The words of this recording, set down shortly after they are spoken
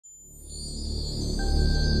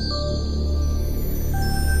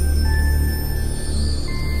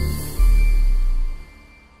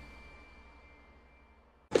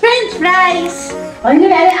fries.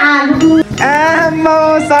 आम्मा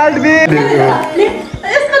salt बे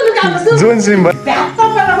John SIM हो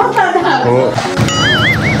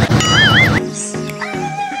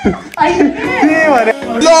के भरे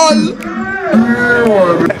लल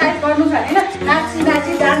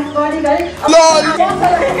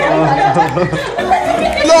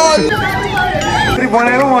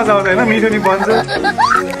बनाएको मजा आउँछ होइन मिठो नि बन्छ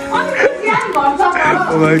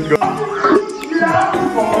Oh my god.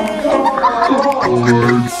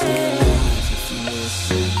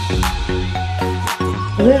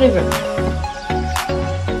 Really good.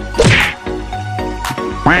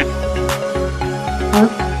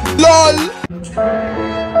 LOL.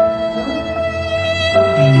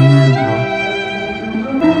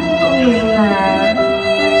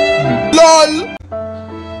 LOL.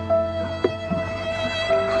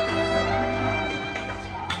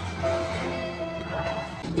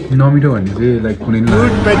 नमिठो भन्ने चाहिँ लाइक कुनै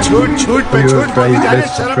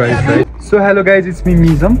so hello guys it's me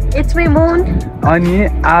मिजम it's me मुन अनि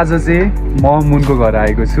आज चाहिँ म मुनको घर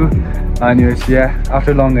आएको छु अनि या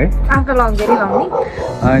आफ्टर लङ है आफ्टर लङ भेरी लङ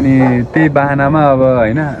अनि त्यही बाहनामा अब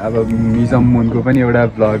होइन अब मिजम मुनको पनि एउटा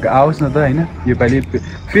भ्लग आओस् न त होइन योपालि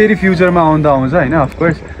फेरि फ्युचरमा आउँदा आउँछ होइन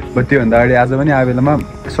अफकोर्स बट त्योभन्दा अगाडि आज पनि आएको बेलामा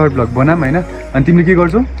सर्ट भ्लग बनाऊँ होइन अनि तिमीले के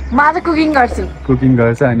गर्छौ म आज कुकिङ गर्छु कुकिङ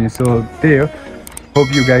गर्छ अनि सो त्यही हो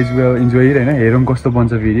Hope you guys will enjoy it, हैन हेरौँ कस्तो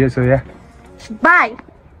बन्छ video so yeah by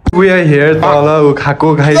We are here तल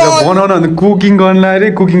खाएको खाइर बनाउन भन्दा कुकिङ गर्नलाई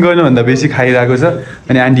रे कुकिङ गर्नुभन्दा बेसी खाइरहेको छ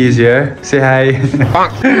अनि aunty is here say high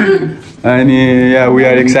अनि या we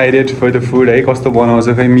are excited for the food है कस्तो बनाउँछ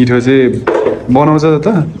खै मिठो चाहिँ बनाउँछ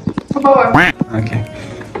त ओके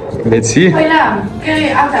लेट्स सी पहिला के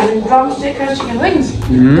आज हामी ड्रम स्टिक र चिकन विङ्स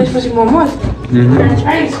त्यसपछि मोमोस फ्रेन्च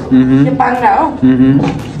फ्राइज यो पाङ्ग्रा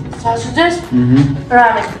हो sausages,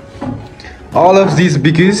 ramen. All of these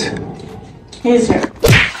because he's here.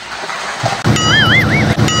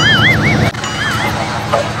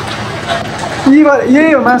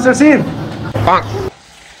 ये हो मास्टर शेफ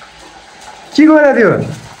के गरेको थियो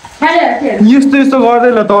यस्तो यस्तो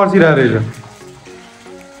गर्दै ल तर्सिरहेको रहेछ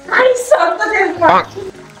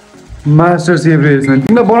मास्टर शेफ रहेछ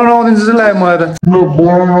तिमीलाई बनाउन आउँदैन जस्तो लाग्यो मलाई त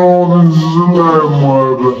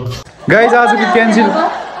गाइज आजको क्यान्सल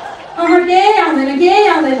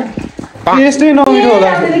टेस्टै नमिठो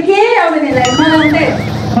होला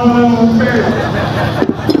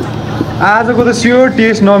आजको त स्योर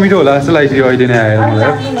टेस्ट नमिठो होला जस्तो लागिसक्यो अहिले नै आएर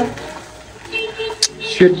मलाई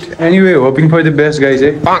shit anyway hoping for the best guys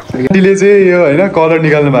है आन्टीले चाहिँ यो होइन कलर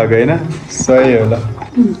निकाल्नु भएको होइन सही होला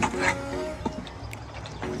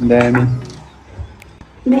दामी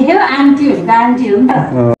मेरो आन्टी हो नि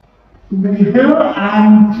त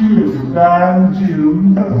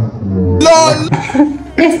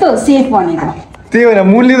यस्तो सेफ भनेको त्यही भएर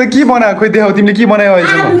मुनले त के बनायो खोइ देखाऊ तिमीले के बनायो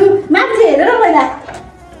अहिलेसम्म मान्छे हेर न पहिला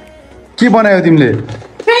के बनायो तिमीले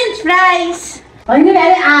फ्रेन्च फ्राइज होइन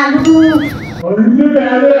अरे आलु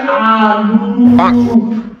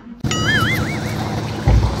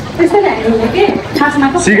त्यसरी हाल्नु के खासमा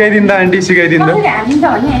सिकाइदिन्दा आन्टी सिकाइदिन्दा हालिन्छ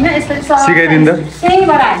भने होइन यसरी सिकाइदिन्दा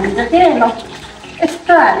त्यहीबाट हालिन्छ के ल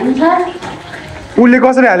यस्तो हालिन्छ उसले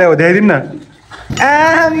कसरी हाल्यो हो देखाइदिनु न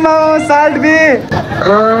आम्मा साल्ट बे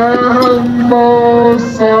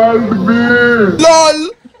लल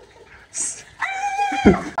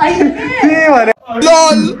के भने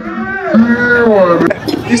लल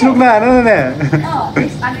स्नुक्न हान न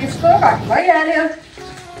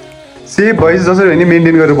सेफ भएपछि जसरी भने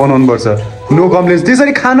मेन्टेन गरेर बनाउनु पर्छ नो कम्प्लेन्स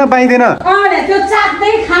त्यसरी खान पाइँदैन त्यो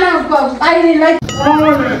चाप्दै खाना पाइँदैन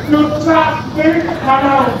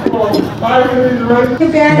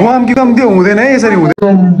गुवाम कि कम्ती हुँदैन है यसरी हुँदैन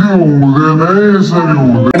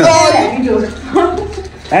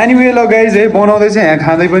एनिवे ल गाइज है बनाउँदैछ यहाँ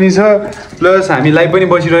खाँदै पनि छ प्लस हामी लाइभ पनि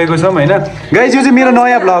बसिरहेको छौँ होइन गाइज यो चाहिँ मेरो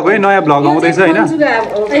नयाँ भ्लग हो है नयाँ भ्लग आउँदैछ होइन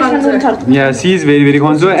यहाँ C is very very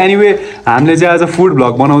कन्सो anyway हामीले चाहिँ आज फुड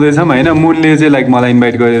भ्लग बनाउँदैछौँ होइन मुनले चाहिँ लाइक मलाई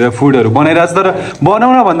इन्भाइट गरेर फुडहरू बनाइरहेको छ तर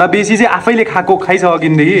बनाउन भन्दा बेसी चाहिँ आफैले खाएको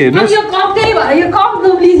खाइसकिनदेखि हेर्नुहोस्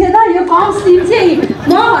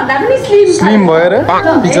स्लिम भएर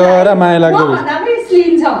बिचरा माया लाग्दो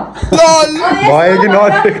भयो कि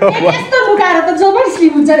नदेखेको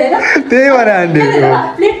त्यही भएर आन्टी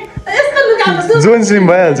जोन स्लिम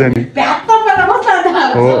भइहाल्छ नि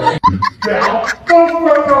हो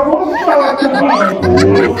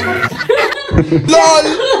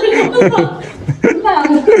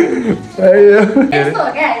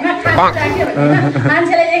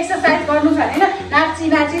मान्छेले एक्सरसाइज गर्नु छ हैन नाची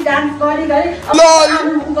नाची डान्स गरी गरी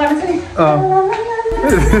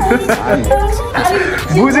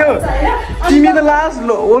बुझ्यो तिमी त लास्ट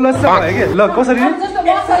ओलस भयो के ल कसरी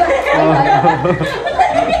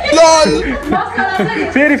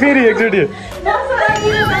फेरि फेरि एकचोटि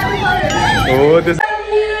हो त्यसरी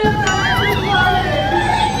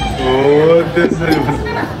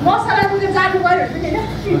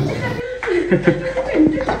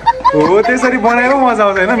हो त्यसरी बनाएको मजा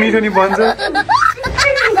आउँछ होइन मिठो नि बन्छ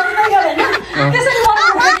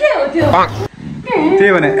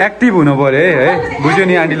त्यही भने एक्टिभ हुनु पर्यो है बुझ्यो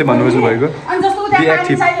नि आन्टीले भन्नुभएको भएको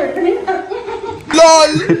एक्टिभ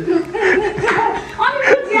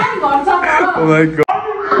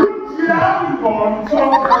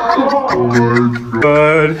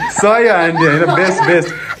सही आन्टी होइन बेस्ट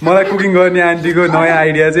मलाई कुकिङ गर्ने आन्टीको नयाँ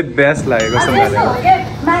आइडिया चाहिँ बेस्ट लागेको जस्तो लागेको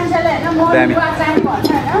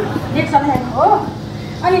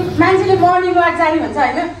अनि मान्छेले मर्निङ वाक जाने भन्छ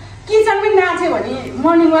होइन किचनमै नाच्यो भने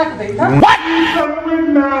मर्निङ वाक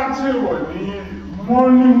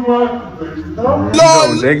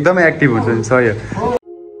हुन्छ एकदमै एक्टिभ हुन्छ नि सही हो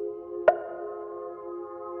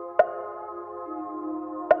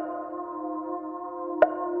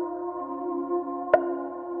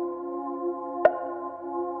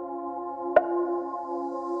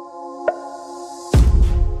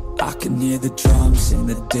I can hear the drums in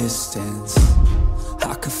the distance.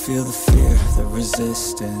 I can feel the fear, the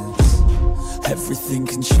resistance. Everything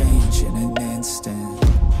can change in an instant.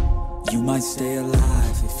 You might stay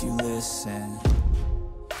alive if you listen.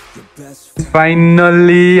 Your best friend.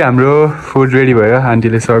 Finally, हाम्रो food ready भयो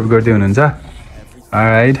आन्टीले serve गर्दै हुनुहुन्छ.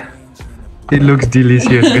 Alright. It looks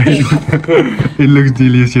delicious guys. It looks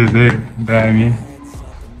delicious है दामी.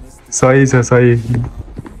 सही छ सही.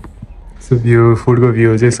 भ्यू फुडको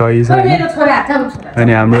भ्यू चाहिँ सही छ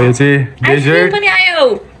अनि हाम्रो यो चाहिँ डेजर्ट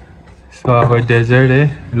सो अब डेजर्ट है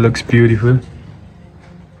looks beautiful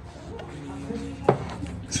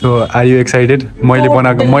so are you excited मैले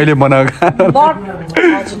बनाएको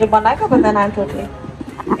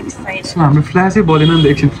हाम्रो फ्ल्यासै बलेन नि त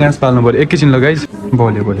एकछिन फ्ल्यास पाल्नु पऱ्यो एकैछिन ल गाइज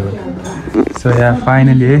बल्यो सो यहाँ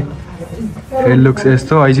फाइनली है इट लुक्स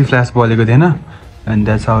यस्तो अहिले चाहिँ फ्ल्यास बलेको थिएन एन्ड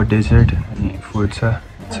द्याट्स आवर डेजर्ट अनि फुड छ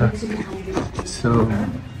So,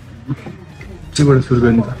 केबाट सुरु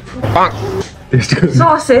गर्ने त?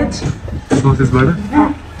 Sausage. Sausageबाट?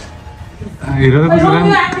 हेर त कस्तो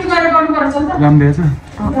राम दिएछ?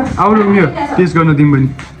 आउ ल उयो टेस्ट गर्न दिउँ भने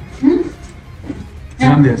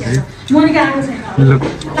राम दिएछ है? ल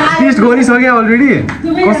टेस्ट गरिसकेँ अलरेडी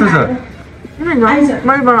कस्तो छ?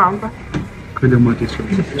 मैले बनाउँ त कहिले म टेस्ट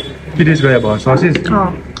गर्छु के टेस्ट गरे भयो ससेज?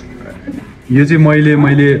 यो चाहिँ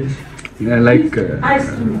मैले लाइक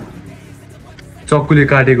चक्कुले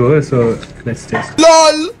काटेको हो सो लेट्स टेस्ट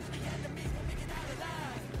लल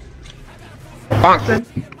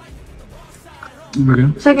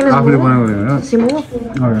आफूले बनाएको हो सिमो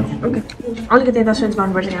ओके अलिकति यता स्विच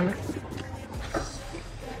गर्नुपर्छ यहाँबाट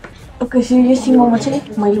ओके सो यो सिमोमा चाहिँ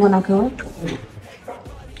मैले बनाएको हो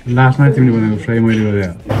लास्टमा तिमीले बनाएको फ्राई मैले गरेँ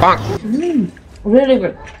रियली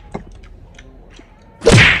गुड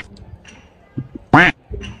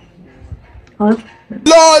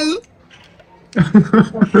LOL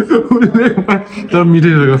तर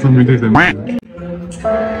मिठै छ कस्तो मिठै छ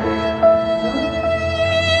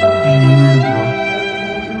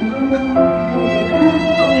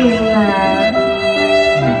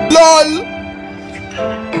LOL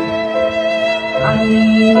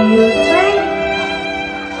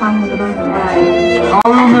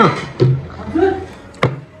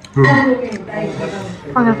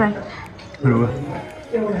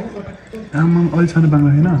आमाम अलि सानो बाङ्ला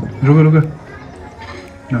होइन रोग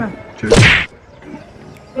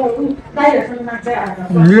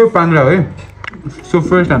यो पाङ्रा है सो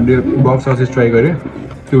फर्स्ट हामीले बब ससेज ट्राई गऱ्यो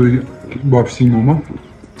त्यो बब सिमोमा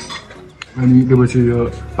अनि त्योपछि यो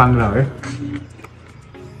पाङ्रा है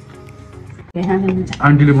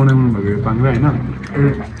आन्टीले बनाउनु भएको यो पाङ्रा होइन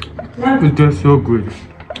it is so good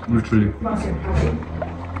literally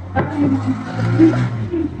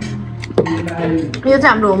यो चाहिँ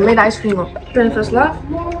हाम्रो होममेड आइसक्रिम हो 21st ल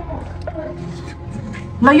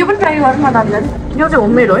यो पनि ट्राई गर्नु न दाजुले यो चाहिँ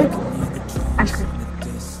होममेड हो है आइसक्रिम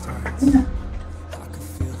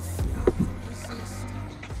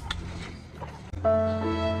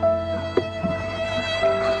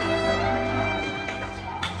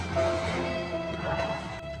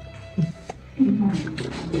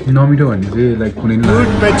नमिठो भन्ने चाहिँ लाइक कुनै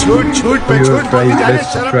प्राइस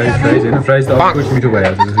होइन प्राइस त अफकोर्स मिठो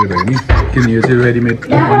भइहाल्छ जसरी भयो नि किनभने यो चाहिँ रेडिमेड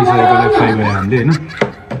बनिसकेकोलाई फ्राई गरेँ हामीले होइन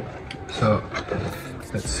सो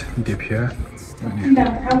लेट्स डिप हियर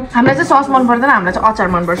हामीलाई चाहिँ सस मन पर्दैन हामीलाई चाहिँ अचार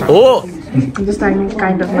मन पर्छ हो जस्तो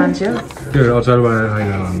काइन्ड अफ मान्छे हो त्यो अचार बनाएर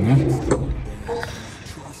खाइरहेको हामी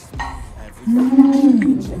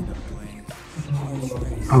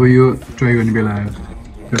अब यो ट्राई गर्ने बेला आयो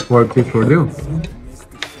त्यो फोर्क चाहिँ छोडिदेऊ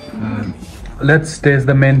let's test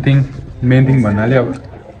the main thing भन्नाले अब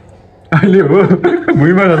अहिले हो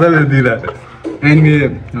भुइँमा कसैले दिँदा एन्ड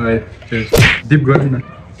डिप गर्नु न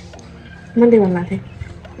म दे भन्नु थिएँ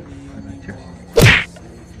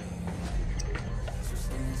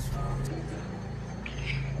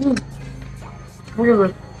ओके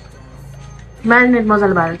गुड म्यारिनेट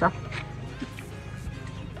मजाले भएर छ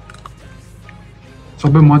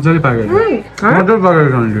सबै मजाले पाकेको मजाले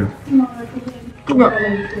पाकेको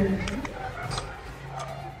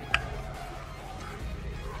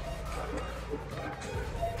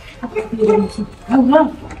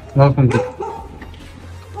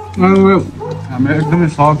हामी एकदमै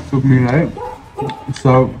सफ्ट सुप मिलायो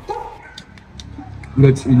सो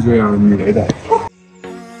लेट्स इन्जोय आवर मिल है त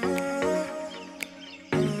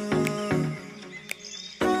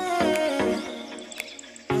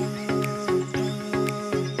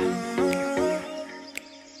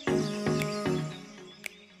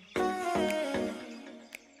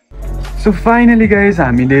सो फाइनली गाइज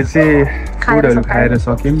हामीले चाहिँ फुडहरू खाएर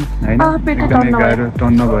सक्यौँ होइन एकदमै गाह्रो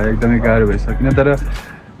टन्न भयो एकदमै गाह्रो भइसकेन तर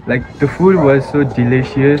like the food was so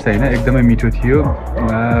delicious होइन एकदमै मिठो थियो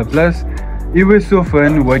plus it was so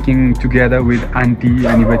fun working together with aunty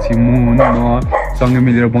अनि पछि म सँगै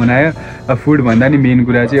मिलेर बनायो फुड भन्दा नि मेन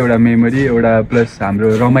कुरा चाहिँ एउटा मेमोरी एउटा प्लस हाम्रो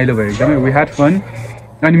रमाइलो भयो एकदमै वी ह्याड फन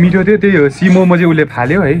अनि मिठो थियो त्यही हो सिमोमो चाहिँ उसले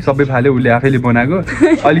फाल्यो है सबै फाल्यो उसले आफैले बनाएको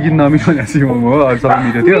अलिकति नमिठो सिमोमो हो अरू सबै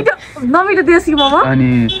मिठो थियो नमिठो थियो सिमोमो अनि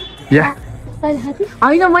या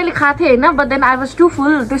होइन मैले खाएको थिएँ होइन but then I was to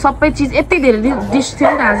फुल त्यो सबै चिज यति धेरै डिस थियो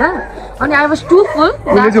नि आज अनि I was to full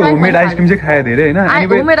homemade ice cream चाहिँ खायो धेरै होइन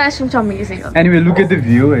होममेड आइसक्रिम छ amazing anyway look at the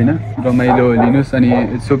view होइन रमाइलो लिनुहोस् अनि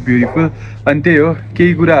इट्स सो ब्युटिफुल अनि त्यही हो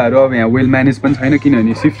केही कुराहरू अब यहाँ वेल म्यानेज पनि छैन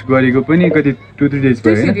किनभने सिफ्ट गरेको पनि कति 2-3 डेज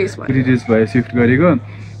भयो होइन 3 डेज भयो सिफ्ट गरेको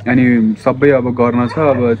अनि सबै अब गर्न छ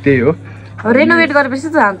अब त्यही हो रेनोभेट गरेपछि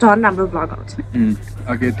त झन् राम्रो भ्लग आउँछ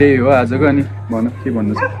ओके त्यही हो आजको अनि भन के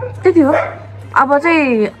भन्नु छ त्यति हो अब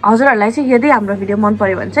चाहिँ हजुरहरूलाई चाहिँ यदि हाम्रो भिडियो मन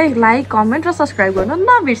पर्यो भने चाहिँ लाइक कमेन्ट र सब्सक्राइब गर्नु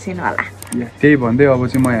नबिर्सिनु होला त्यही भन्दै अब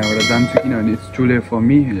चाहिँ म यहाँबाट जान्छु किनभने it's to late for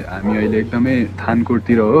me हामी अहिले एकदमै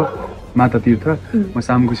थानकोटतिर हो माता तीर्थ म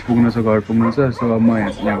सामकुसी पुग्नु छ घर पुग्नु छ सो अब म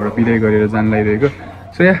यहाँबाट बिदाई गरेर जान लागिरहेको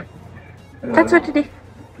so yeah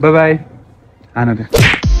by by Anand